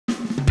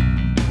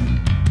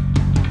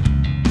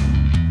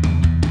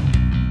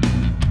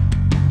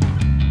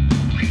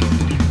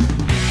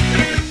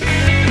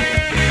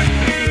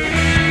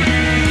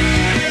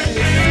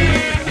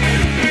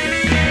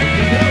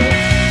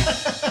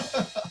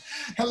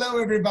Hello,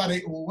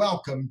 everybody.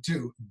 Welcome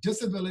to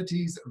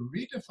Disabilities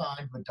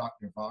Redefined with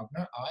Dr.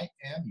 Vaigneur. I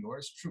am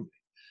yours truly,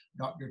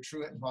 Dr.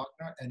 Truett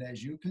Vaigneur. And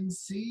as you can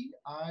see,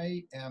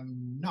 I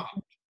am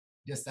not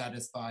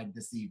dissatisfied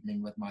this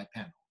evening with my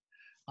panel.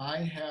 I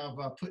have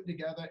put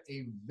together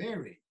a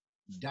very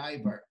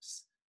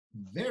diverse,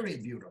 very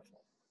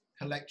beautiful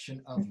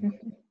collection of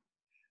women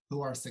who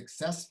are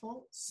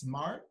successful,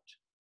 smart,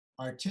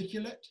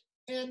 articulate,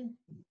 and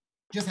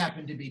just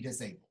happen to be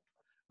disabled.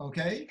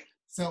 Okay?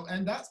 So,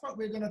 and that's what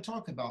we're going to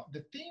talk about.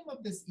 The theme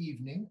of this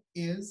evening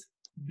is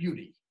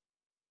beauty.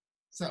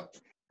 So,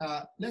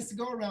 let's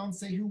go around,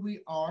 say who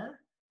we are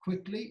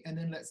quickly, and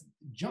then let's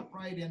jump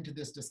right into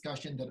this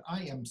discussion that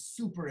I am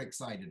super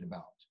excited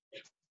about.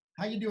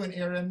 How you doing,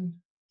 Erin?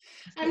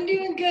 I'm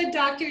doing good,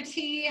 Dr.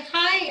 T.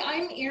 Hi,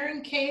 I'm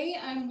Erin Kay.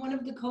 I'm one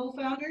of the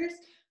co-founders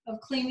of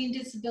Claiming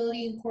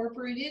Disability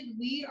Incorporated.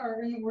 We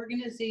are an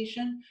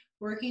organization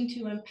working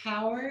to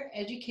empower,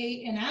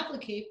 educate, and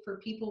advocate for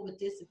people with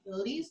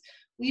disabilities.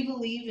 We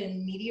believe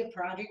in media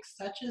projects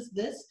such as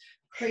this,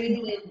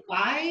 created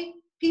by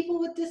people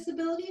with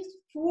disabilities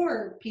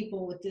for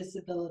people with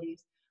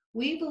disabilities.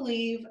 We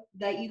believe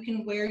that you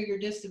can wear your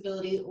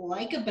disability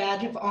like a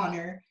badge of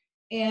honor,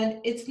 and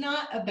it's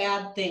not a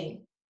bad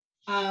thing.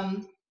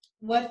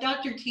 What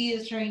Dr. T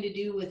is trying to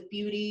do with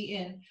beauty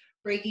and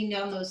breaking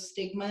down those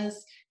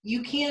stigmas,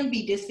 you can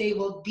be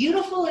disabled,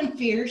 beautiful and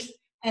fierce,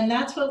 and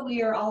that's what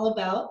we are all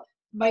about.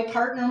 My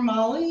partner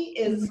Mollie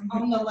is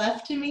on the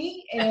left to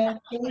me, and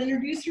she'll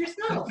introduce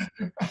herself.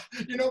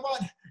 You know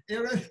what,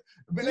 Erin?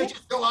 But let's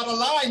just go out of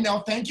line now.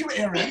 Thank you,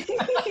 Erin.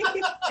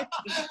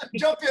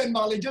 Jump in,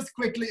 Mollie, just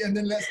quickly, and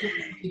then let's go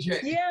to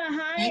DJ. Yeah,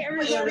 hi,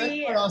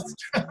 everybody. Erin,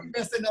 for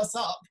messing us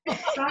up.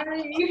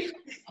 Hi.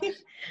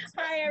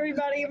 Hi,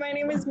 everybody. My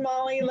name is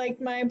Mollie.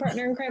 Like my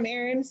partner in crime,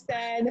 Erin,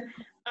 said,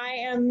 I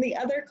am the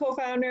other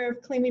co-founder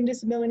of Claiming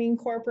Disability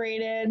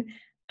Incorporated.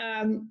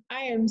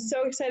 I am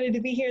so excited to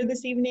be here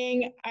this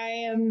evening. I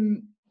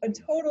am a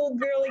total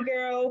girly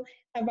girl.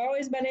 I've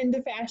always been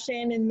into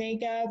fashion and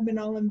makeup and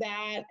all of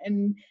that,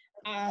 and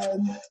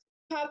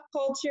pop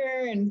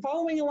culture and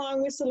following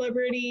along with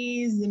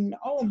celebrities and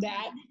all of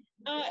that.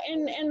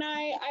 And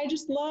I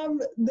just love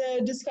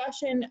the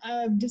discussion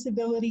of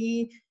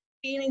disability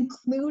being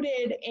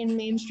included in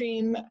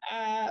mainstream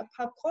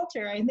pop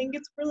culture. I think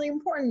it's really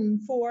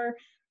important for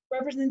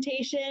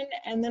representation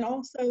and then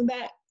also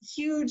that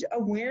huge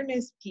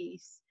awareness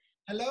piece.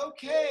 Hello,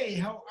 Kay.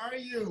 How are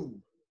you?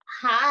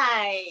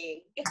 Hi.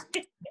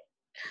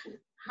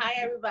 Hi,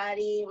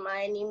 everybody.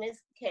 My name is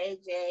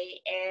KJ,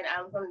 and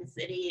I'm from the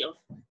city of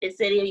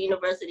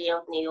University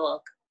of New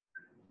York.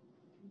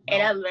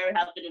 And I'm very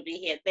happy to be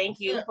here.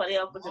 Thank you for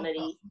the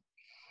opportunity.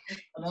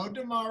 Hello,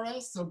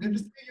 Damaris. So good to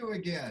see you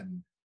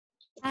again.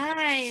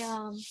 Hi,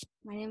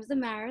 my name is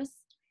Damaris,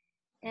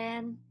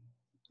 and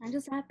I'm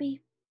just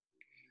happy.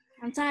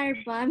 I'm tired,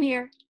 but I'm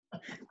here.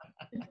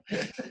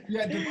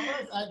 Yeah,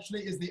 Damaris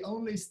actually is the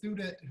only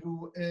student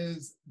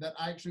that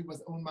actually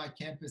was on my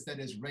campus that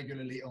is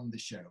regularly on the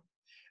show.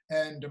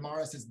 And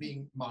Damaris is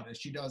being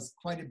modest. She does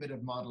quite a bit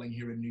of modeling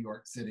here in New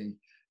York City.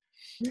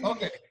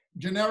 Okay,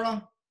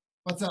 Janira,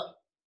 what's up?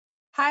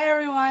 Hi,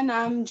 everyone.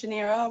 I'm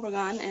Janira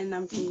Obregon, and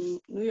I'm from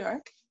New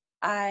York.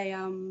 I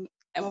am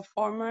a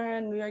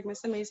former New York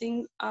Miss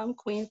Amazing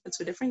queen for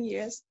 2 different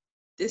years.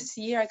 This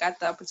year, I got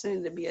the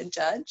opportunity to be a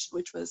judge,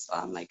 which was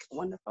like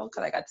wonderful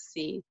because I got to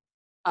see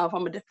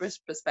from a different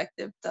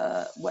perspective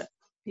what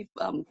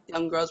people,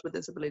 young girls with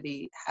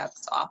disability have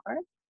to offer.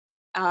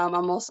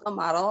 I'm also a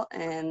model,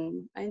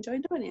 and I enjoy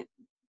doing it.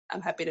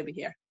 I'm happy to be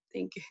here.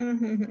 Thank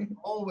you.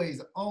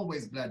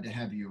 Always glad to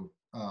have you,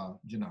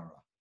 Janira.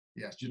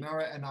 Yes,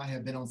 Janira and I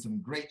have been on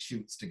some great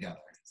shoots together,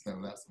 so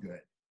that's good.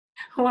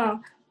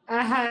 Well,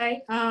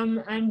 hi,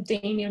 I'm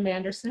Dayniah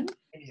Manderson.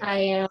 I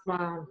am,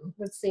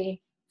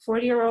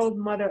 40-year-old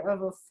mother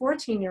of a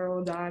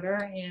 14-year-old daughter,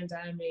 and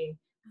I'm a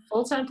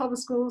full-time public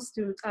school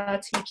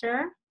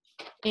teacher,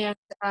 and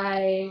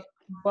I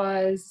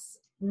was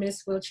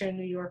Miss Wheelchair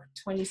New York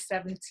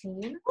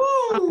 2017.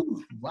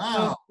 Woo!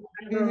 Wow.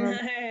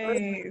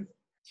 Nice.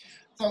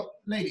 So,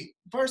 lady,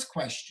 first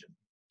question.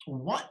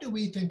 What do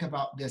we think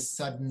about this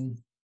sudden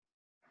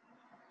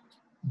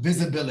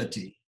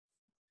visibility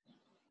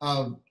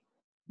of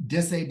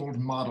disabled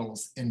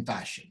models in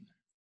fashion?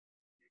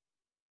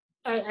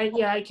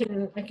 I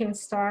can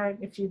start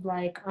if you'd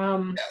like.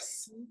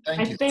 Yes,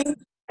 thank you.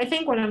 I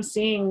think what I'm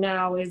seeing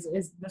now is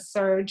the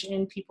surge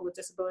in people with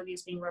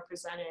disabilities being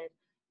represented,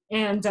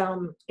 and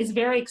it's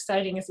very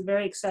exciting. It's a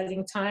very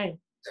exciting time.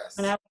 Yes.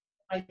 When I was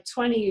in my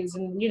 20s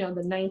and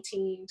the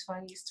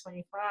 1920s,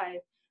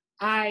 25,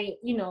 I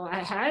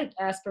had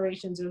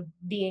aspirations of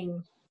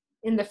being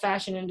in the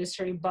fashion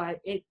industry,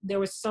 but there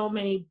were so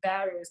many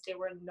barriers. There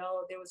was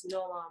no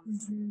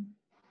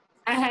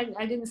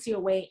I didn't see a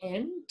way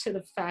in to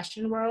the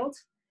fashion world,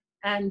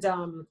 and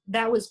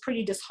that was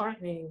pretty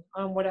disheartening.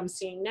 What I'm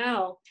seeing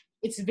now,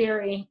 it's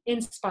very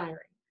inspiring.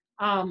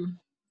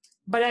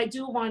 But I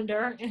do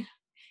wonder,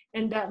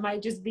 and that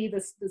might just be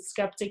the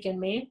skeptic in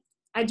me,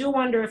 I do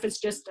wonder if it's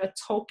just a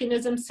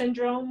tokenism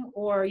syndrome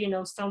or, you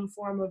know, some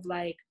form of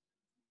like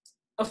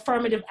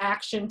affirmative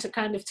action to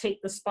kind of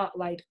take the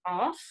spotlight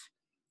off.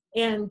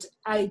 And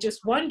I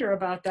just wonder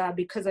about that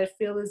because I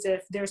feel as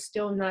if there's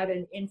still not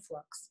an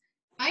influx.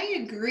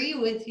 I agree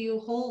with you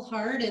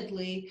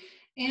wholeheartedly.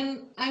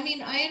 And I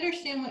mean, I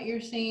understand what you're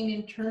saying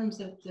in terms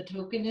of the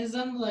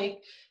tokenism,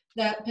 like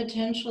that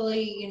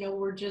potentially, you know,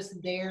 we're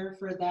just there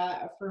for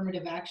that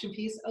affirmative action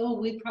piece. Oh,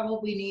 we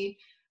probably need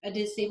a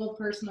disabled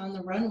person on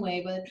the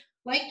runway. But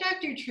like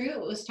Dr. Truitt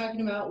was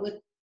talking about with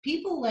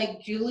people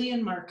like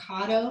Julian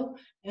Marcato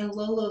and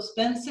Lolo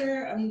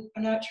Spencer, I'm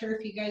not sure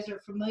if you guys are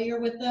familiar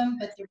with them,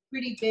 but they're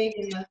pretty big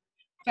in the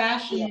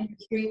fashion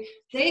industry.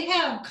 They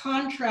have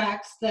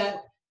contracts that,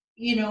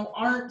 you know,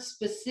 aren't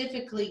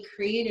specifically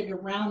created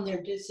around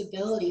their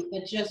disability,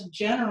 but just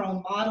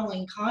general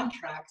modeling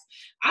contracts.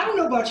 I don't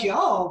know about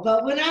y'all,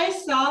 but when I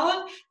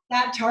saw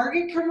that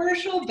Target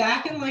commercial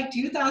back in like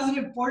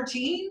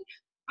 2014,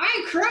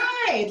 I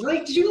cried.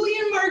 Like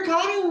Julian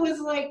Marcato was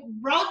like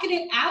rocking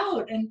it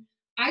out. And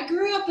I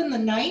grew up in the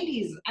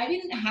 90s. I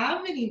didn't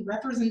have any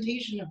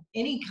representation of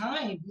any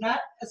kind, not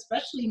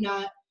especially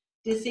not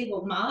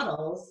disabled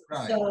models.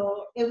 Right.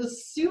 So it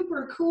was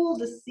super cool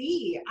to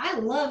see. I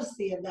love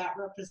seeing that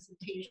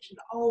representation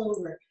all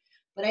over.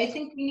 But I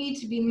think we need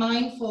to be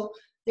mindful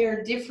there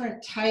are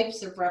different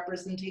types of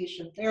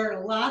representation. There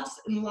are lots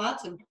and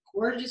lots of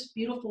gorgeous,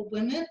 beautiful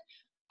women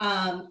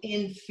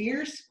in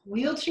fierce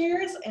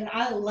wheelchairs, and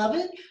I love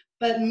it.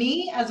 But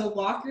me as a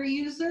walker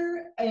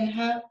user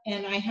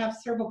and I have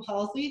cerebral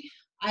palsy,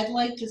 I'd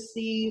like to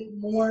see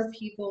more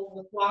people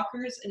with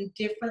walkers and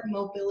different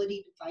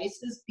mobility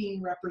devices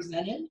being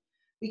represented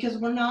because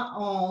we're not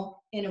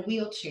all in a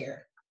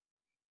wheelchair.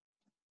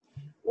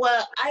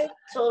 Well, I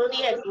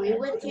totally agree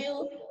with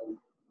you.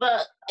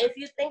 But if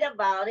you think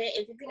about it,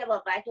 if you think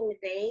about back in the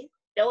day,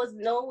 there was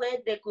no way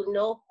they could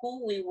know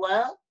who we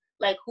were,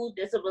 like who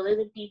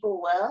disability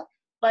people were.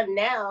 But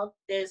now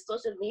there's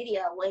social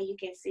media where you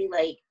can see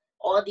like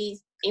all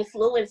these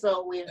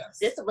influencers with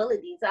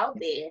disabilities out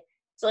there.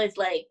 So it's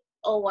like,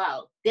 oh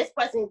wow, this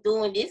person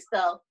doing this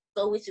stuff,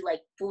 so we should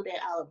like pull that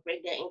out and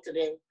bring that into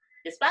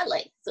the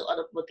spotlight so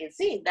other people can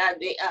see that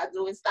they are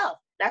doing stuff.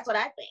 That's what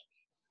I think.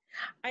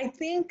 I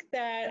think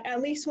that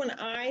at least when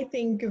I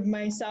think of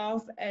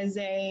myself as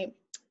a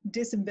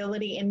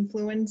disability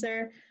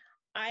influencer,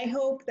 I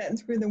hope that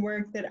through the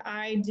work that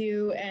I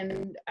do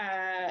and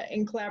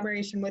in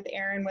collaboration with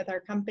Erin, with our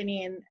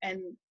company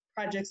and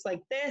projects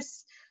like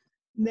this,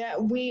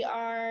 that we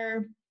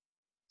are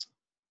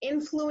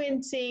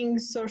influencing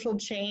social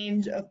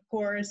change, of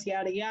course,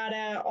 yada,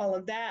 yada, all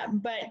of that,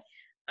 but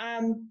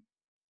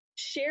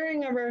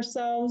sharing of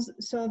ourselves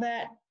so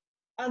that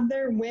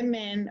other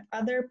women,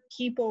 other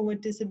people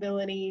with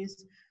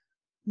disabilities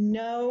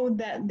know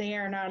that they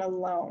are not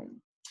alone.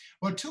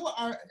 Well,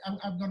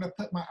 I'm going to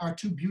put our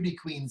two beauty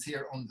queens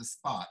here on the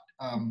spot.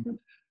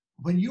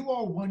 When you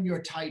all won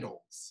your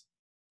titles,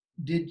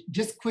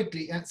 just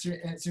quickly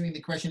answering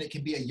the question, it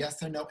can be a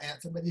yes or no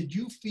answer, but did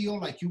you feel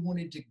like you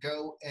wanted to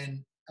go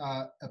and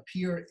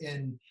appear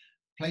in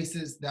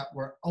places that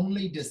were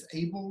only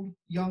disabled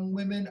young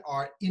women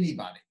or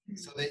anybody,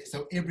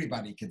 so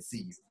everybody could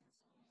see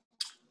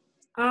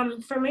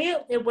you? For me,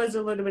 it was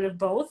a little bit of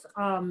both.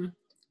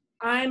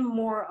 I'm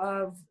more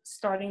of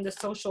starting the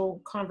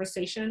social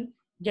conversation,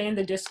 getting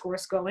the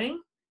discourse going.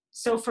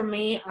 So for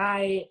me,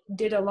 I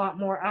did a lot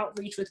more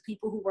outreach with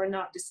people who were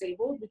not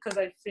disabled because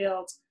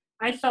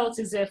I felt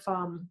as if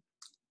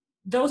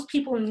those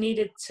people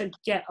needed to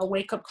get a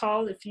wake-up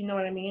call, if you know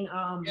what I mean.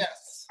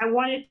 Yes. I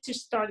wanted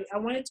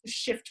to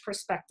shift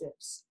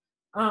perspectives.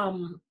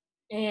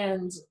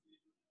 And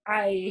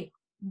I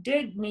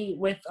did meet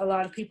with a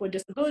lot of people with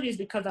disabilities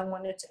because I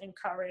wanted to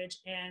encourage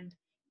and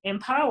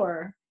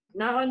empower,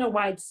 not on a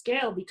wide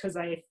scale, because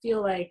I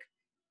feel like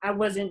I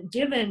wasn't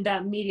given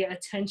that media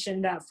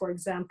attention that, for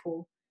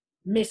example,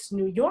 Miss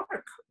New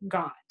York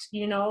got,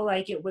 you know,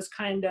 like it was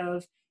kind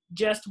of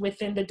just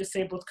within the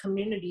disabled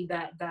community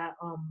that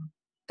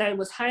it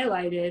was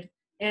highlighted.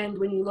 And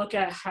when you look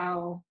at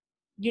how,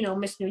 you know,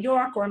 Miss New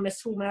York or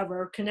Miss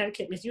whomever,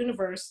 Connecticut Miss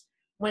Universe,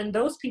 when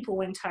those people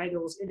win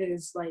titles, it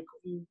is like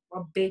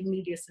a big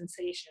media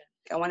sensation.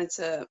 I wanted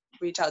to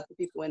reach out to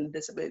people in the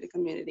disability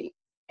community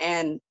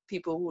and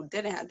people who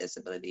didn't have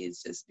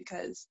disabilities, just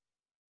because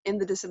in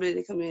the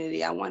disability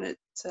community, I wanted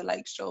to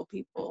like show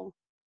people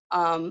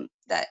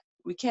that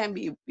we can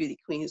be beauty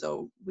queens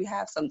or we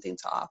have something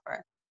to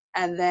offer.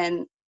 And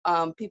then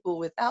people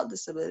without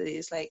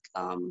disabilities, like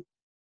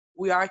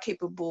we are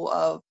capable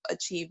of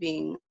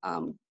achieving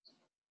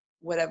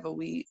whatever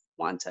we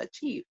want to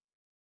achieve.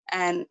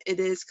 And it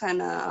is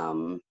kind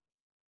of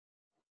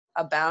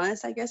a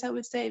balance, I guess I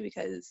would say,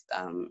 because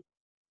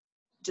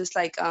just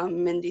like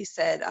Mindy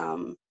said,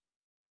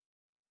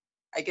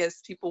 I guess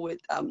people with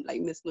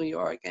like Miss New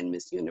York and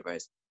Miss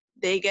Universe,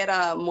 they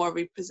get more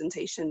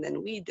representation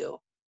than we do.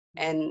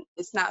 And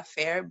it's not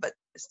fair, but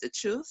it's the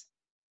truth.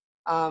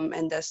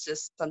 And that's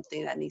just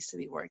something that needs to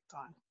be worked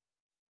on.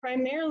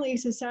 Primarily,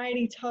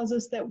 society tells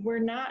us that we're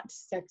not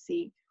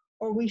sexy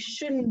or we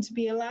shouldn't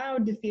be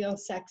allowed to feel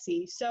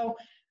sexy. So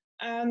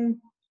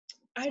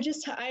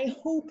I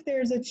hope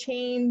there's a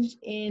change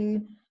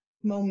in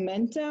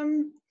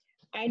momentum.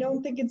 I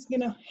don't think it's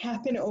going to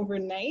happen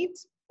overnight,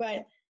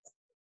 but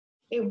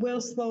it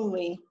will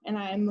slowly, and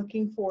I'm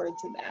looking forward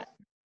to that.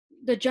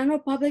 The general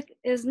public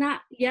is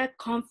not yet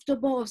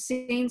comfortable of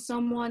seeing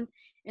someone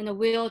in a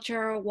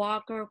wheelchair,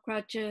 walker,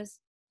 crutches,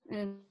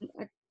 and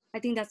I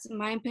think that's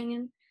my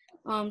opinion.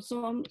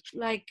 So I'm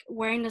like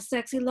wearing a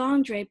sexy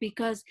lingerie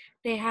because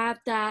they have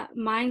that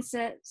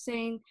mindset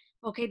saying,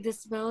 okay,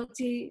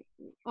 disability,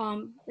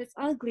 it's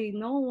ugly.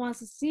 No one wants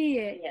to see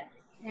it.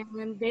 Yeah.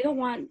 And they don't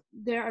want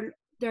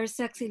their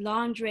sexy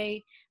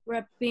lingerie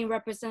being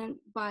represented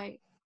by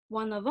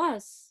one of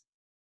us.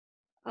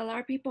 A lot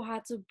of people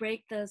had to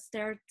break the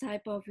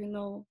stereotype of,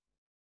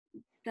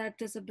 that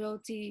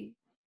disability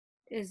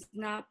is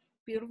not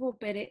beautiful,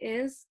 but it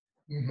is,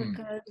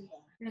 because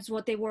it's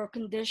what they were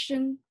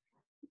conditioned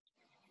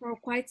for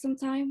quite some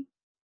time.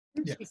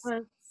 Yes.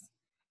 Because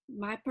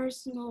my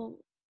personal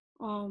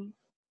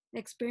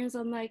experience,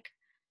 I'm like,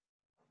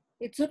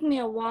 it took me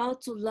a while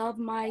to love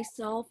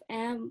myself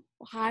and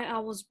how I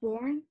was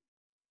born.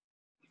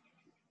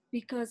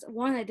 Because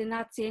one, I did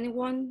not see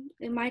anyone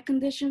in my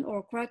condition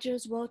or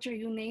crutches, wheelchair,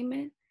 you name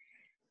it.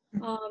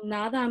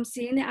 Now that I'm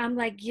seeing it, I'm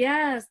like,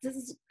 yes,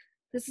 this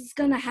is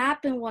gonna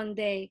happen one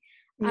day.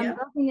 I'm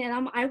loving it.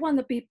 I want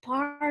to be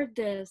part of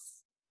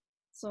this.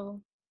 So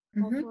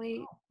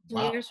hopefully 2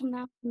 years from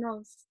now, who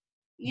knows?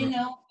 We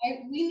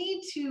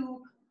need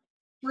to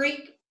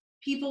break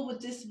people with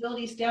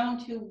disabilities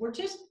down to we're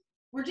just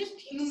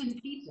human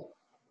people.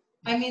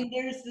 I mean,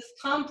 there's this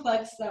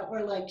complex that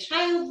we're like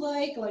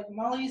childlike, like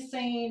Mollie's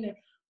saying,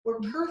 we're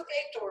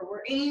perfect or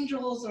we're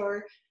angels,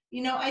 or,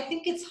 I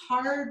think it's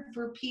hard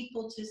for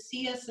people to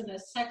see us in a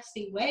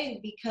sexy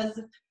way because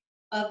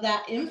of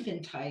that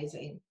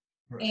infantizing.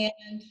 Right.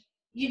 And,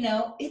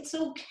 it's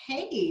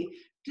okay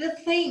to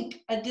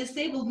think a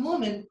disabled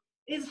woman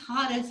is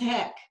hot as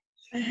heck.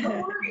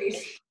 No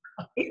worries.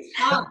 It's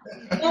hot.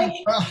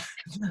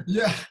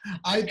 Yeah,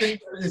 I think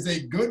that is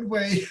a good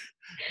way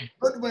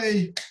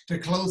to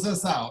close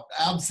us out.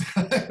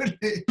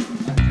 Absolutely.